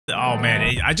oh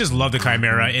man, I just love the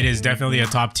Chimera. It is definitely a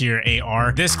top tier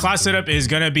AR. This class setup is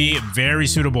gonna be very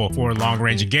suitable for long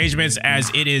range engagements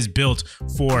as it is built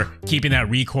for keeping that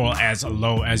recoil as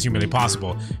low as humanly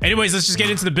possible. Anyways, let's just get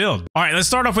into the build. All right, let's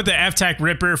start off with the FTAC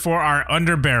Ripper for our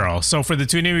underbarrel. So for the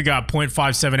tuning, we got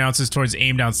 0.57 ounces towards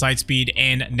aim down sight speed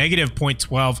and negative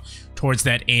 0.12 towards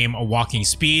that aim walking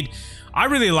speed. I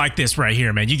really like this right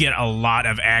here, man. You get a lot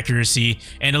of accuracy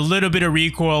and a little bit of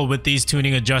recoil with these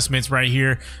tuning adjustments right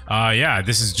here. Yeah,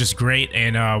 this is just great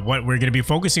and what we're going to be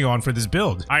focusing on for this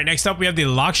build. All right, next up we have the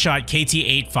Lockshot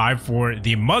KT85 for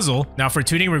the muzzle. Now for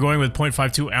tuning, we're going with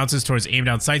 0.52 ounces towards aim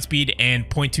down sight speed and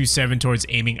 0.27 towards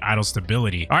aiming idle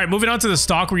stability. All right, moving on to the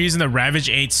stock, we're using the Ravage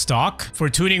 8 stock. For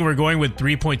tuning, we're going with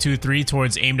 3.23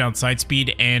 towards aim down sight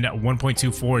speed and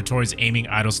 1.24 towards aiming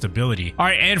idle stability. All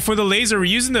right, and for the laser, we're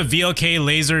using the VLK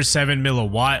laser 7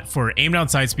 milliwatt for aim down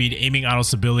sight speed, aiming idle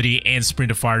stability, and sprint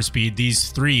to fire speed. These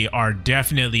three are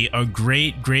definitely a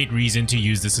great reason to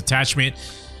use this attachment.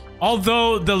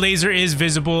 Although the laser is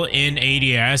visible in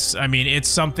ADS, I mean, it's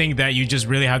something that you just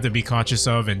really have to be conscious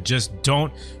of and just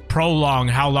don't prolong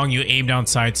how long you aim down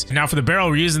sights. Now for the barrel,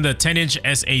 we're using the 10-inch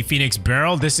SA Phoenix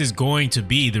barrel. This is going to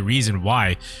be the reason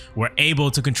why we're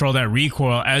able to control that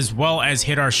recoil as well as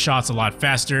hit our shots a lot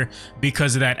faster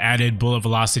because of that added bullet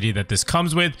velocity that this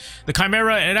comes with. The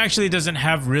Chimera, it actually doesn't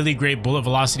have really great bullet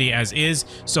velocity as is,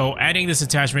 so adding this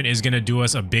attachment is going to do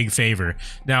us a big favor.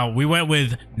 Now we went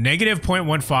with negative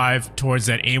 0.15 towards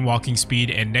that aim walking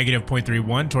speed and negative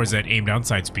 0.31 towards that aim down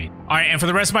sight speed. All right, and for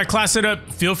the rest of my class setup,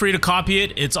 feel free to copy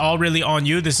it. It's all really on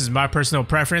you. This is my personal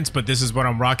preference, but this is what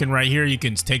I'm rocking right here. You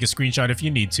can take a screenshot if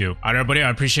you need to. All right, everybody, I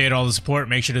appreciate all the support.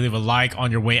 Make sure to leave a like on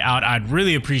your way out. I'd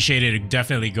really appreciate it. It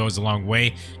definitely goes a long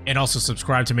way. And also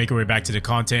subscribe to make your way back to the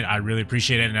content. I really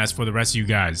appreciate it. And as for the rest of you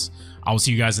guys, I will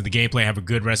see you guys in the gameplay. Have a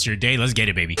good rest of your day. Let's get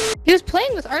it, baby. He was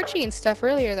playing with Archie and stuff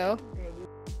earlier, though.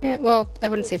 Yeah, well, I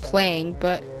wouldn't say playing,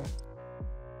 but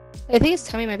I think his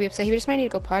tummy might be upset. He just might need to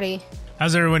go potty.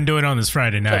 How's everyone doing on this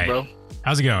Friday night? What's up, bro?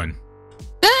 How's it going?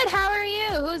 Good, how are you?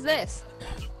 Who's this?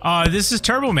 This is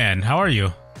Turboman. How are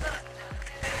you?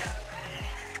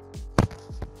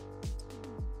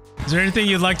 Is there anything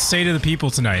you'd like to say to the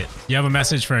people tonight? You have a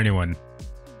message for anyone?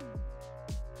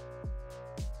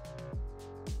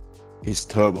 It's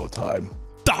turbo time.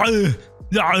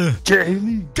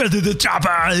 Jamie, get to the chopper.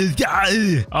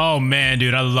 Oh man,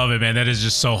 dude, I love it, man. That is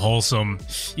just so wholesome.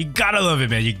 You gotta love it,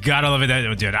 man. You gotta love it.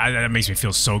 Dude, that makes me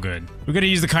feel so good. We're gonna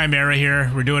use the Chimera here.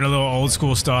 We're doing a little old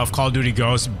school stuff, Call of Duty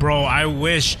Ghosts. Bro, I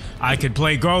wish I could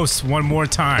play Ghosts one more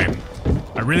time.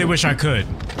 I really wish I could.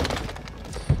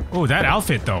 Oh, that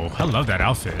outfit though. I love that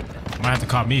outfit. Might have to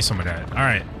cop me some of that. All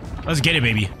right. Let's get it,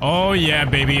 baby. Oh, yeah,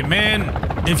 baby.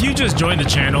 Man, if you just joined the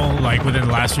channel, like, within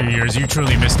the last few years, you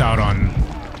truly missed out on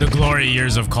the glory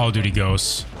years of Call of Duty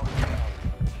Ghosts.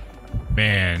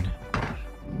 Man.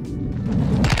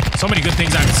 So many good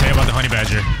things I can say about the Honey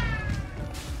Badger.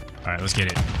 All right, let's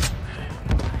get it.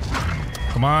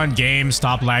 Come on, game.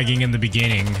 Stop lagging in the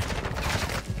beginning.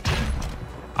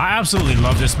 I absolutely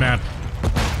love this map.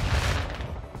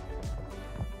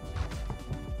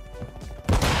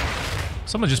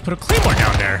 Someone just put a claymore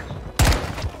down there.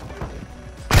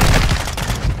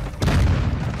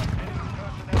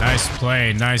 Nice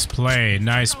play, nice play,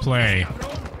 nice play.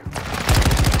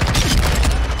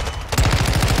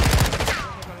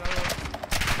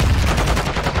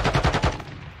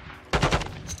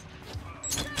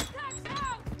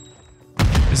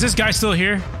 Is this guy still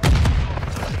here?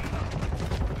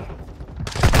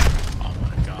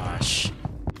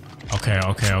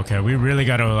 Okay. We really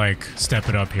gotta, like, step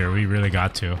it up here. We really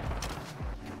got to.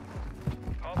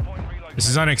 This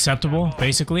is unacceptable,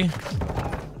 basically.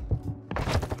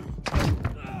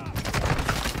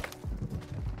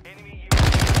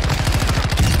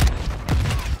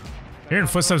 Hearing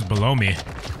footsteps below me.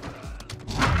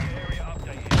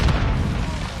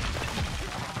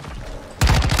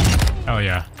 Oh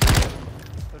yeah.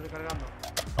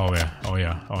 Oh yeah. Oh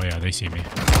yeah. Oh yeah. They see me.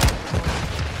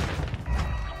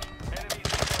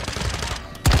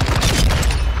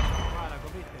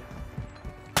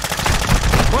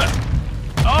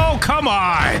 Come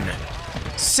on!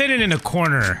 Sitting in a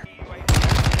corner.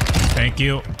 Thank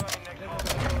you.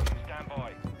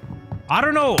 I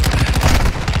don't know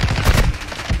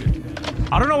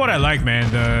what I like, man.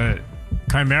 The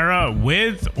Chimera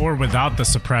with or without the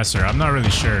suppressor. I'm not really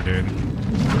sure, dude.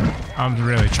 I'm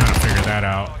really trying to figure that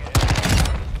out.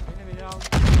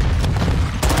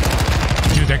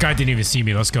 Dude, that guy didn't even see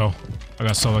me. Let's go. I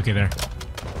got so lucky there.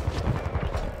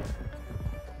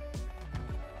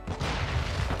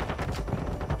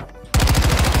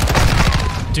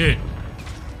 Dude,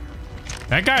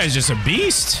 that guy is just a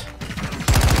beast.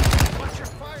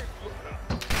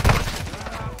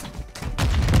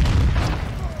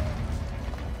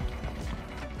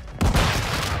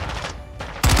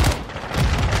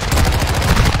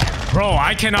 Bro,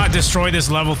 I cannot destroy this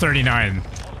level 39.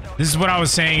 This is what I was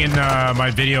saying in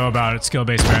my video about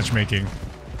skill-based matchmaking.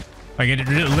 Like, it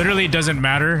literally doesn't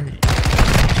matter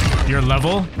your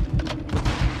level.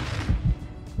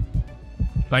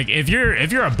 Like, if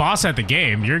you're a boss at the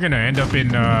game, you're gonna end up in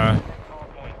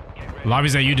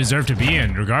lobbies that you deserve to be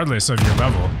in, regardless of your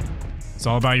level. It's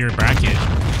all about your bracket.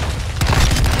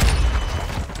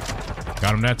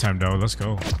 Got him that time, though. Let's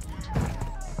go.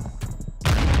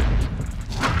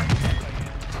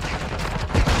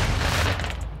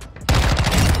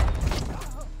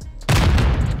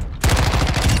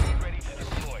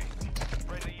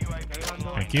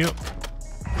 Thank you.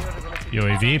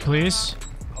 UAV, please.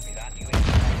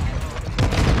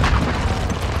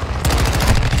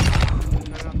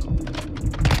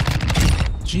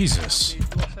 Jesus.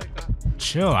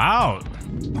 Chill out.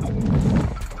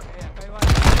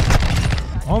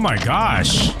 Oh my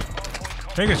gosh.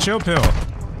 Take a chill pill.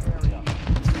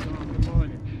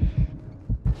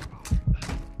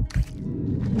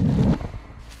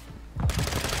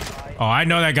 Oh, I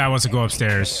know that guy wants to go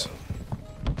upstairs.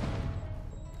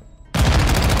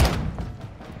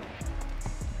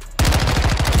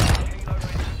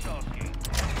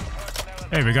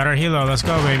 Hey, we got our helo. Let's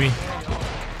go, baby.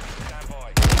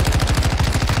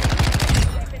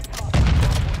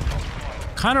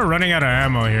 Kind of running out of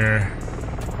ammo here.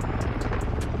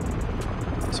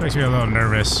 This makes me a little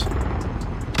nervous.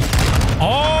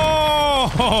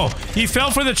 Oh! He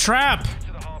fell for the trap!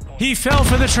 He fell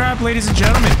for the trap, ladies and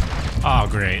gentlemen. Oh,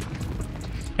 great.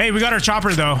 Hey, we got our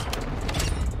chopper, though.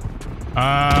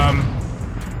 I'm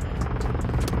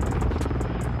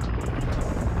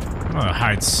gonna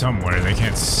hide somewhere. They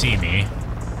can't see me.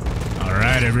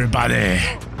 Alright, everybody.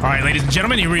 Alright, ladies and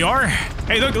gentlemen, here we are.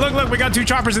 Hey, look, look, look. We got 2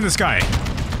 choppers in the sky.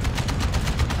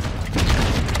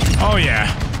 Oh, yeah.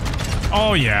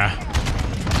 Oh, yeah.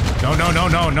 No, no, no,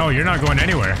 no, no. You're not going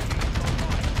anywhere.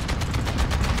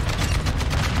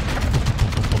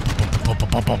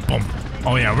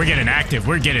 Oh, yeah. We're getting active.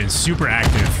 We're getting super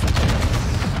active.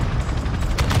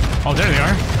 Oh, there they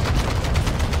are.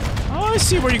 Oh, I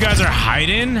see where you guys are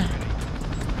hiding.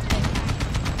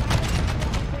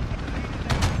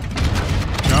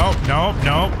 Nope, nope,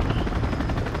 nope.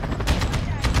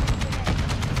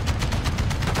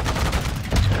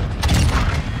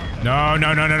 No,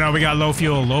 no, no, no, no. We got low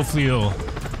fuel, low fuel.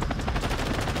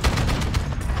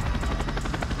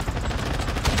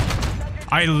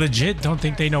 I legit don't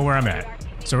think they know where I'm at.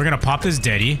 So we're gonna pop this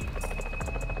deady.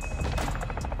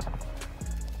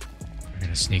 We're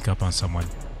gonna sneak up on someone.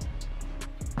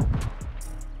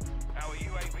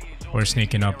 We're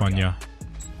sneaking up on ya.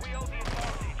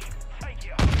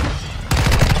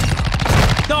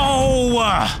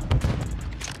 No!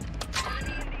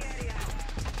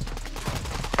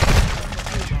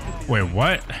 Wait,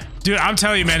 what? Dude, I'm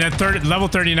telling you, man, that level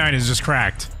 39 is just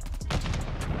cracked.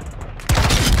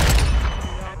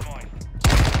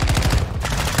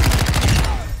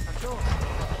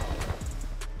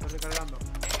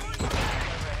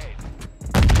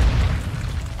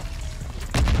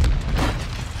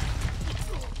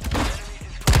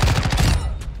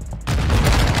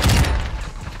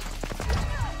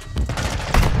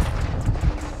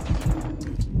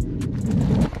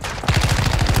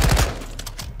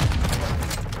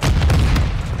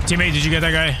 Teammate, did you get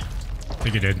that guy? I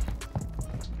think you did.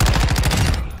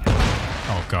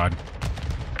 Oh, God.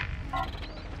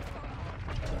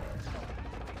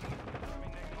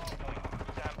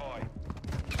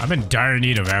 I'm in dire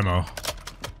need of ammo.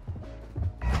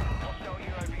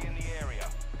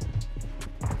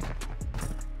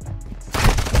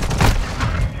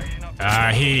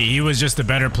 He was just the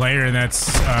better player in that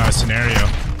scenario.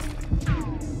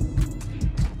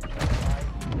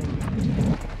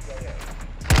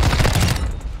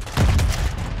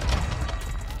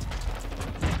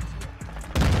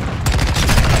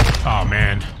 Oh,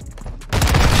 man.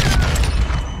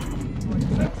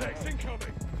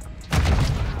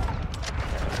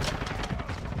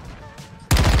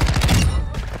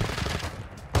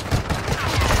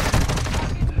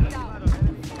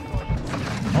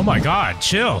 Oh my God,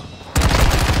 chill.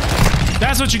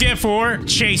 That's what you get for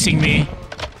chasing me.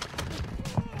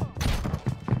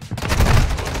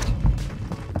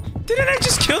 Didn't I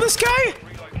just kill this guy?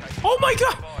 Oh my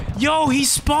God. Yo, he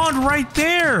spawned right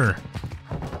there.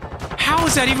 How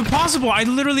is that even possible? I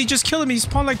literally just killed him. He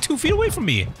spawned like 2 feet away from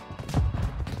me.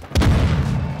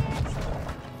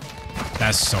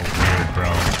 That's so weird, bro.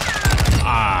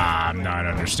 I'm not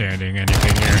understanding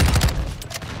anything here.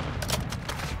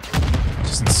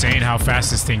 Just insane how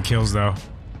fast this thing kills, though.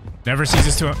 Never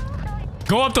ceases to...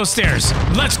 Go up those stairs.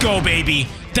 Let's go, baby.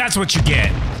 That's what you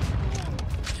get.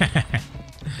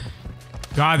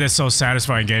 God, that's so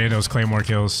satisfying getting those Claymore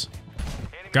kills.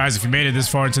 Guys, if you made it this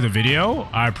far into the video,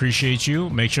 I appreciate you.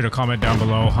 Make sure to comment down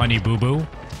below, honey boo boo.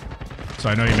 So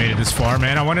I know you made it this far,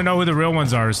 man. I want to know who the real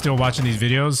ones are still watching these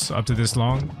videos up to this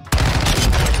long.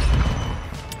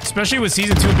 Especially with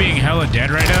season 2 being hella dead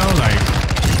right now, like...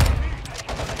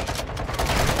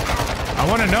 I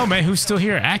want to know, man, who's still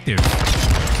here active?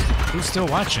 Who's still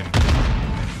watching?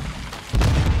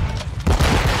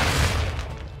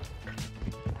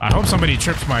 I hope somebody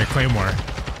trips my Claymore.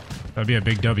 That'd be a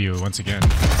big W once again.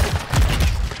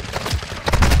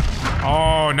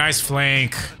 Oh, nice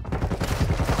flank.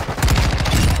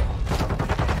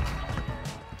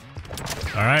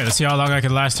 Alright, let's see how long I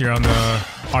can last here on the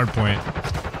hard point.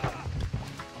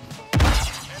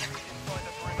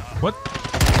 What?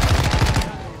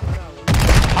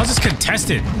 How's this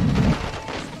contested?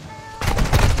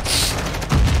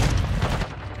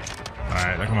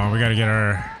 Alright, come on, we gotta get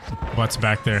our butts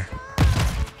back there.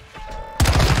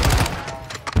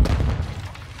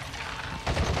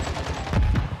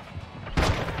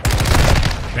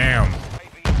 Damn.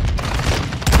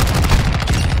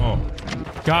 Oh.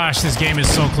 Gosh, this game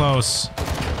is so close.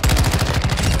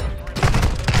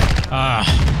 Ah.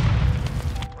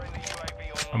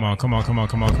 Come on, come on, come on,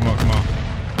 come on, come on, come on.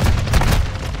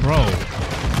 Bro.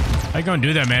 How you gonna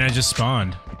do that, man? I just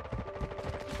spawned.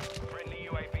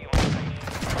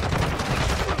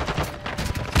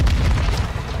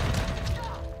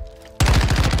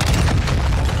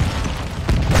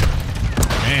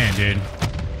 Man, dude.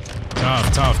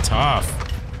 Tough, tough, tough.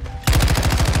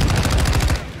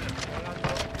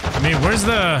 I mean, where's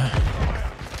the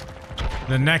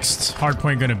next hard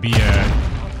point gonna be at?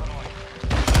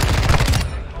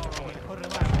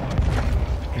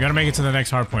 We gotta make it to the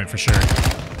next hard point for sure.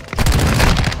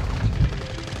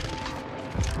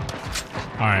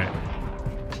 Alright.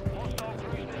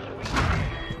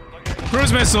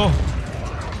 Cruise missile!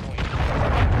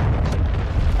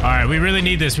 Alright, we really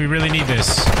need this. We really need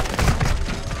this.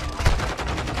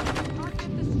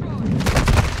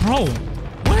 Bro,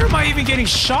 where am I even getting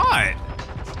shot?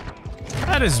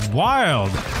 That is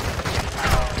wild.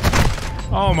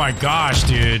 Oh my gosh,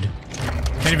 dude.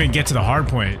 Can't even get to the hard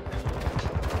point.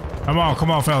 Come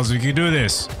on, fellas. We can do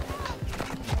this.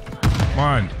 Come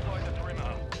on.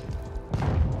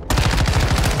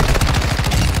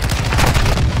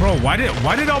 Bro, why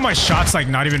did all my shots like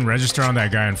not even register on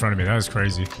that guy in front of me? That was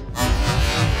crazy.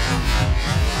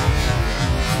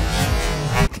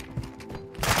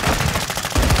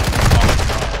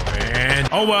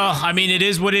 Oh well, I mean, it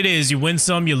is what it is. You win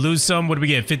some, you lose some. What do we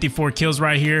get? 54 kills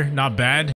right here. Not bad.